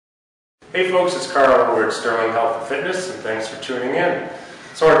Hey folks, it's Carl over at Sterling Health and Fitness, and thanks for tuning in.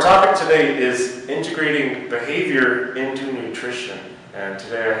 So our topic today is integrating behavior into nutrition. And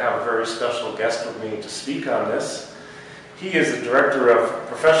today I have a very special guest with me to speak on this. He is the Director of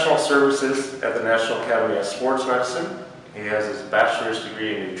Professional Services at the National Academy of Sports Medicine. He has his bachelor's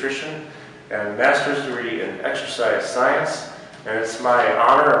degree in nutrition and master's degree in exercise science. And it's my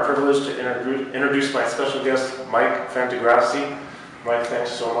honor and privilege to introduce my special guest, Mike Fantagrassi. Mike, thanks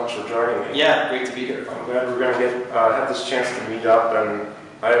so much for joining me. Yeah, great to be here. I'm glad we're going to have this chance to meet up, and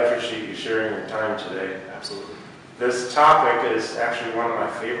I appreciate you sharing your time today. Absolutely. This topic is actually one of my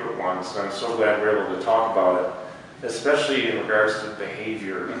favorite ones, and I'm so glad we're able to talk about it, especially in regards to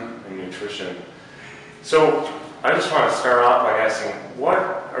behavior and nutrition. So I just want to start off by asking, what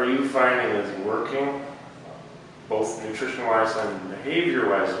are you finding is working, both nutrition-wise and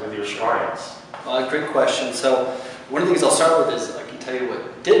behavior-wise, with your clients? Great question. So one of the things I'll start with is I can tell you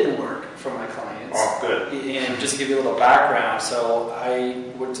what didn't work for my clients. Oh, good. And just to give you a little background, so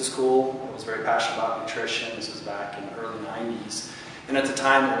I went to school, I was very passionate about nutrition. This was back in the early 90s. And at the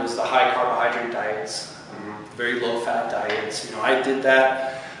time it was the high carbohydrate diets, very low fat diets. You know, I did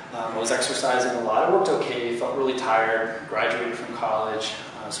that. I was exercising a lot. I worked okay, felt really tired, graduated from college,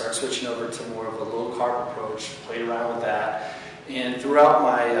 started switching over to more of a low carb approach, played around with that. And throughout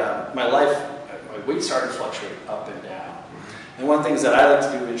my life, my weight started to fluctuate up and down. And one of the things that I like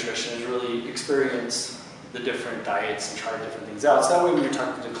to do with nutrition is really experience the different diets and try different things out. So that way when you're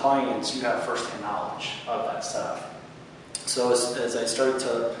talking to clients, you have first-hand knowledge of that stuff. So as I started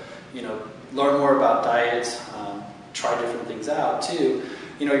to, learn more about diets, try different things out too,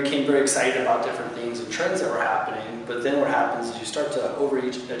 I became very excited about different things and trends that were happening. But then what happens is you start to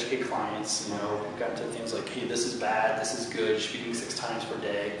over-educate clients. We got into things like, hey, this is bad, this is good, you should be eating 6 times per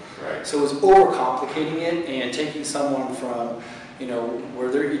day. Right. So it was overcomplicating it and taking someone from, where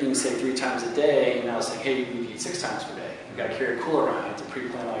they're eating, say, 3 times a day, and now saying, hey, you need to eat 6 times per day. You got to carry a cooler around, you have to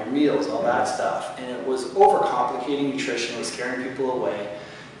pre-plan all your meals, all that stuff. And it was overcomplicating nutrition, it was scaring people away.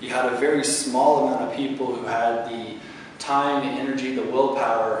 You had a very small amount of people who had the time, the energy, the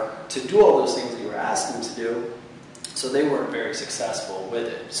willpower to do all those things that you were asking them to do, so they weren't very successful with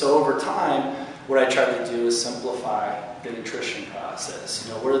it. So over time, what I try to do is simplify the nutrition process.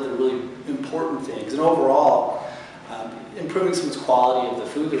 What are the really important things? And overall, improving someone's quality of the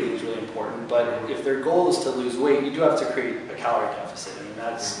food they're eating is really important, but if their goal is to lose weight, you do have to create a calorie deficit. I mean,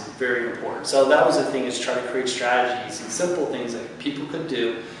 that's very important. So that was the thing, is try to create strategies and simple things that people could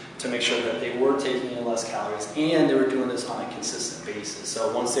do to make sure that they were taking in less calories and they were doing this on a consistent basis.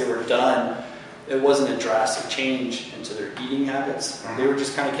 So once they were done, it wasn't a drastic change into their eating habits. They were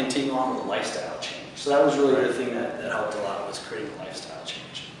just kind of continuing on with a lifestyle change. So that was really the thing that helped a lot, was creating a lifestyle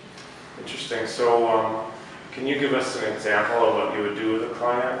change. Interesting. So can you give us an example of what you would do with a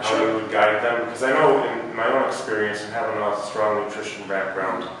client, how you would guide them? Because I know in my own experience and having a strong nutrition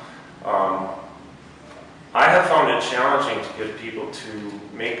background, I have found it challenging to get people to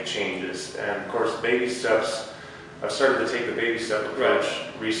make changes. And of course, baby steps, I've started to take the baby step approach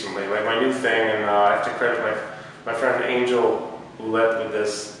recently. Like my new thing, and I have to credit my friend Angel Ouellette with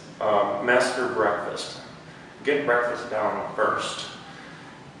this, master breakfast. Get breakfast down first.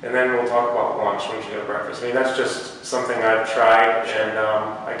 And then we'll talk about lunch once you have breakfast. I mean, that's just something I've tried, and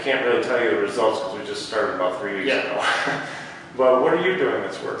I can't really tell you the results because we just started about 3 weeks ago. But what are you doing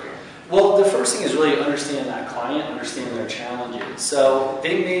that's working? Well, the first thing is really understand that client, understand their challenges. So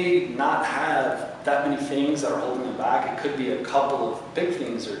they may not have that many things that are holding them back. It could be a couple of big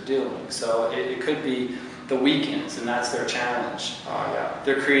things they're doing. So it could be the weekends, and that's their challenge.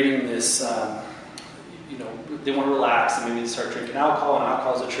 They're creating this, they want to relax, and maybe they start drinking alcohol, and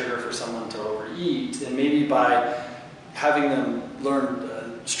alcohol is a trigger for someone to overeat. And maybe by having them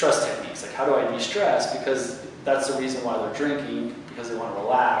learn stress techniques, like how do I de-stress? Because that's the reason why they're drinking, because they want to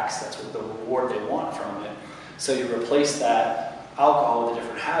relax. That's what the reward they want from it. So you replace that alcohol with a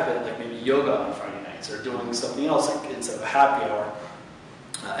different habit, like maybe yoga on Friday nights, or doing something else, like instead of a happy hour,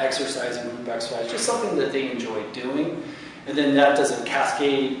 exercising, group exercise, just something that they enjoy doing. And then that doesn't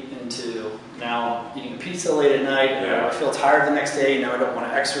cascade into now eating pizza late at night, and I feel tired the next day, now I don't want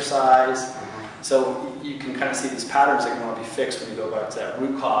to exercise. So you can kind of see these patterns that can want to be fixed when you go back to that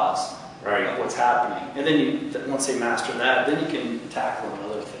root cause of what's happening. And then once they master that, then you can tackle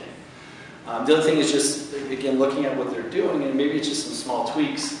another thing. The other thing is just, again, looking at what they're doing, and maybe it's just some small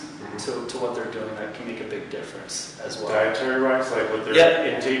tweaks to what they're doing that can make a big difference as well. Dietary-wise, like what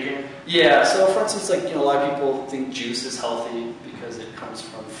they're intaking? Yeah, so for instance, like, a lot of people think juice is healthy because it comes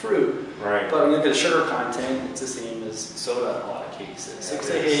from fruit. Right. But when you look at the sugar content, it's the same as soda in a lot of cases. So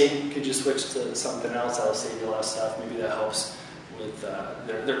say, hey, could you switch to something else that'll save you a lot of stuff? Maybe that helps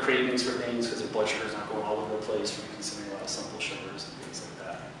with their cravings for things because their blood sugar's not going all over the place from consuming a lot of simple sugars and things like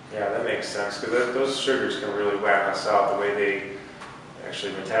that. Yeah, that makes sense, because those sugars can really whack us out, the way they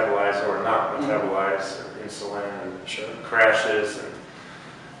actually metabolize or not metabolize insulin, and crashes,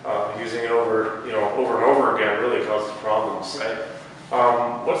 and using it over and over again really causes problems.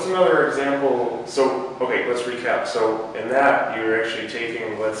 What's another example? So, okay, let's recap. So in that, you're actually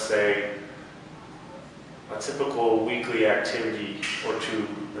taking, let's say, a typical weekly activity or two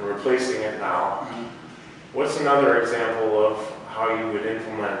and replacing it now. What's another example of how you would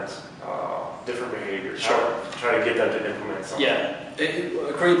implement different behaviors? Sure. Try to get them to implement something. Yeah,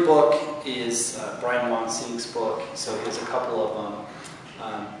 a great book is Brian Monsig's book, so there's a couple of them.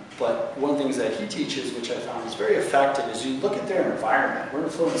 But one of the things that he teaches, which I found is very effective, is you look at their environment. We're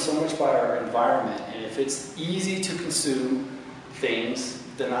influenced so much by our environment, and if it's easy to consume things,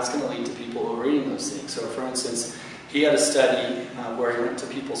 then that's going to lead to people who are eating those things. So for instance, he had a study where he went to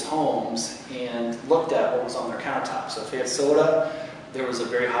people's homes and looked at what was on their countertop. So if they had soda, there was a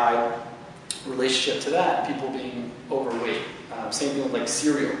very high relationship to that, people being overweight. Same thing with like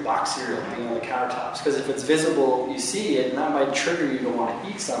cereal, box cereal being on the countertops. Because if it's visible, you see it, and that might trigger you to want to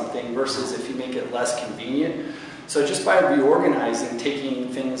eat something versus if you make it less convenient. So just by reorganizing, taking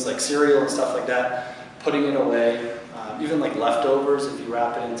things like cereal and stuff like that, putting it away, even like leftovers, if you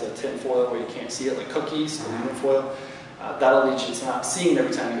wrap it into tin foil where you can't see it, like cookies, aluminum foil, that'll lead you to not seeing it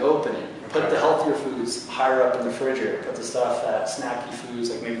every time you open it. Put the healthier foods higher up in the refrigerator. Put the stuff that snacky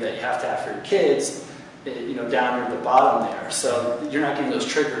foods, like maybe that you have to have for your kids, down near the bottom there. So you're not getting those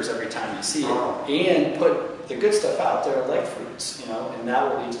triggers every time you see it. And put the good stuff out there, like fruits, and that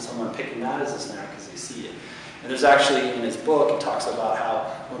will lead to someone picking that as a snack because they see it. And there's actually, in his book, it talks about how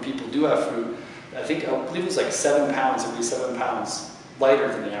when people do have fruit, I believe it was like 7 pounds, it'd be 7 pounds lighter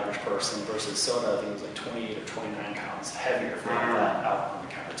than the average person versus soda, I think it was like 28 or 29 pounds heavier if they had that out on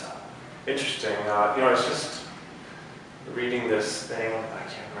the countertop. Interesting. I was just reading this thing, I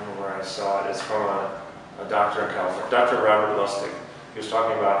can't remember where I saw it. It's from a doctor in California, Dr. Robert Lustig. He was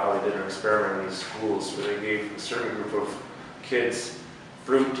talking about how they did an experiment in these schools where they gave a certain group of kids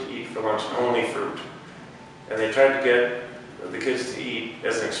fruit to eat for lunch, only fruit. And they tried to get the kids to eat,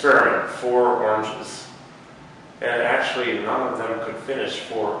 as an experiment, 4 oranges. And actually, none of them could finish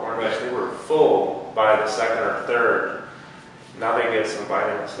 4 oranges. They were full by the second or third. Now they get some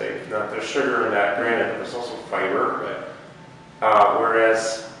vitamins. There's sugar in that, granted, but there's also fiber.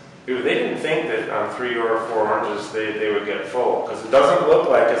 Whereas they didn't think that on 3 or 4 oranges they would get full, because it doesn't look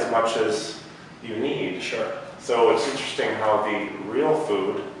like as much as you need. Sure. So it's interesting how the real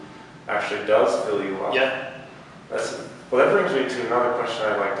food actually does fill you up. Yeah. Well, that brings me to another question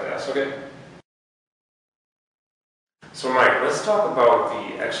I'd like to ask. Okay. So Mike, let's talk about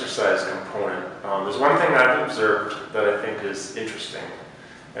the exercise component. There's one thing I've observed that I think is interesting,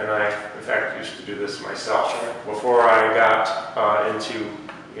 and I, in fact, used to do this myself. Before I got into,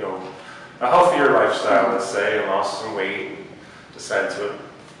 a healthier lifestyle, let's say, and lost some weight, and decided to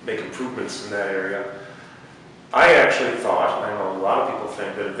make improvements in that area, I actually thought, and I know a lot of people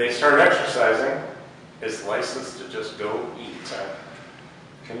think, that if they start exercising, it's licensed to just go eat.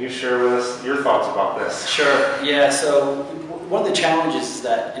 Can you share with us your thoughts about this? Sure. Yeah, so one of the challenges is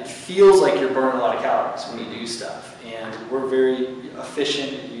that it feels like you're burning a lot of calories when you do stuff. And we're very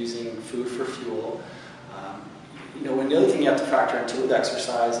efficient at using food for fuel. And the other thing you have to factor into with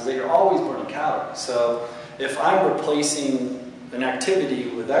exercise is that you're always burning calories. So if I'm replacing an activity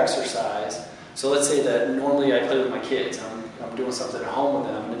with exercise, so let's say that normally I play with my kids, I'm doing something at home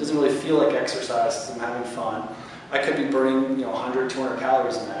with them, and it doesn't really feel like exercise because I'm having fun. I could be burning 100, 200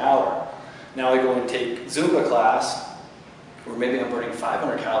 calories in that hour. Now I go and take Zumba class, or maybe I'm burning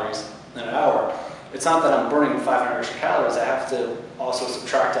 500 calories in an hour. It's not that I'm burning 500 extra calories, I have to also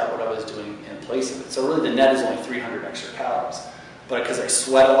subtract out what I was doing in place of it. So really the net is only 300 extra calories. But because I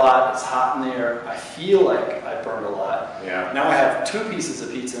sweat a lot, it's hot in there, I feel like I burned a lot. Yeah. Now I have 2 pieces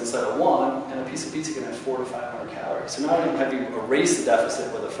of pizza instead of 1, and a piece of pizza can have 400 to 500 calories. So not only have you erased the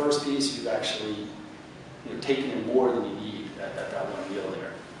deficit with the first piece, you've actually taking in more than you need at that one meal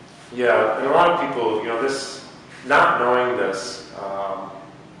there. Yeah, and a lot of people, this, not knowing this,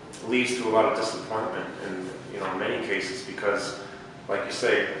 leads to a lot of disappointment in, many cases, because, like you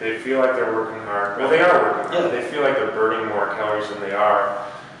say, they feel like they're working hard. Well, they are working hard. Yeah. They feel like they're burning more calories than they are.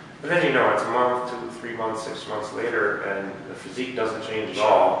 But then, it's a month, 2, 3 months, 6 months later, and the physique doesn't change at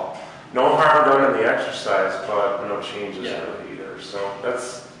all. No harm done in the exercise, but no changes really either. So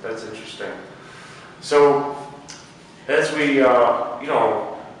that's interesting. So, as we,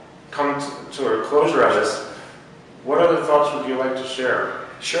 come to a closure on this, what other thoughts would you like to share?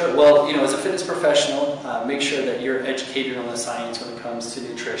 Sure. Well, as a fitness professional, make sure that you're educated on the science when it comes to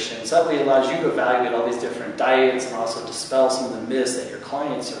nutrition. So that way it allows you to evaluate all these different diets and also dispel some of the myths that your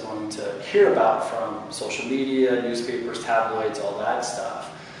clients are going to hear about from social media, newspapers, tabloids, all that stuff.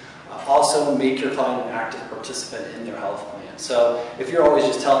 Also, make your client an active participant in their health plan. So if you're always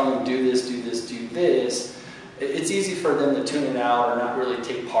just telling them, do this, do this, do this, it's easy for them to tune it out or not really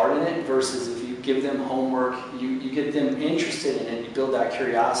take part in it, versus if you give them homework, you get them interested in it, you build that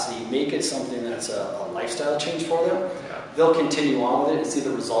curiosity, make it something that's a lifestyle change for them. Yeah. They'll continue on with it and see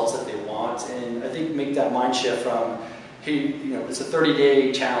the results that they want. And I think make that mind shift from, hey, it's a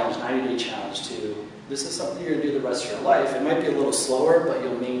 30-day challenge, 90-day challenge, to this is something you're going to do the rest of your life. It might be a little slower, but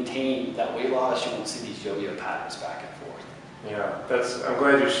you'll maintain that weight loss. You won't see these yo-yo patterns back and forth. Yeah, I'm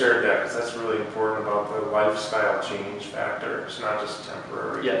glad you shared that, because that's really important about the lifestyle change factor. It's not just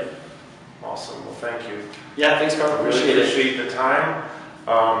temporary. Yeah. Awesome. Well, thank you. Yeah, thanks, Carl. I really appreciate the time.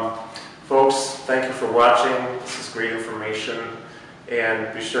 Folks, thank you for watching. This is great information.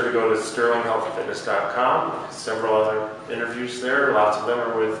 And be sure to go to sterlinghealthfitness.com. Several other interviews there. Lots of them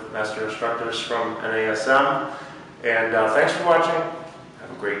are with master instructors from NASM. And thanks for watching.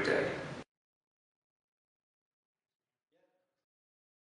 Have a great day.